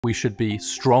We should be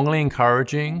strongly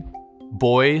encouraging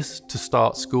boys to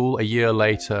start school a year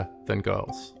later than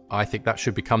girls. I think that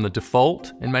should become the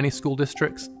default in many school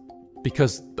districts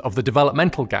because of the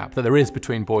developmental gap that there is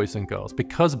between boys and girls.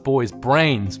 Because boys'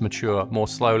 brains mature more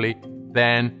slowly,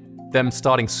 then them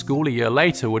starting school a year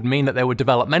later would mean that they were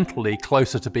developmentally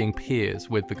closer to being peers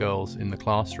with the girls in the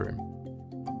classroom.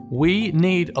 We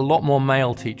need a lot more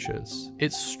male teachers.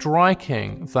 It's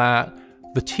striking that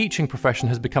the teaching profession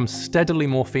has become steadily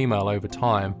more female over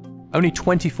time. Only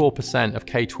 24% of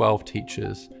K-12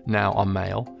 teachers now are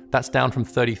male. That's down from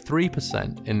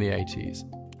 33% in the 80s.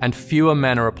 And fewer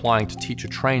men are applying to teacher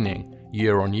training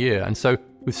year on year. And so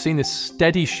we've seen this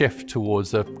steady shift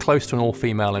towards a close to an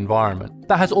all-female environment.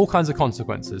 That has all kinds of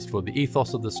consequences for the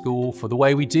ethos of the school, for the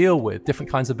way we deal with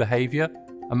different kinds of behavior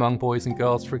among boys and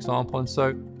girls, for example. And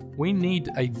so we need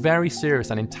a very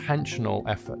serious and intentional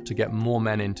effort to get more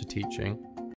men into teaching.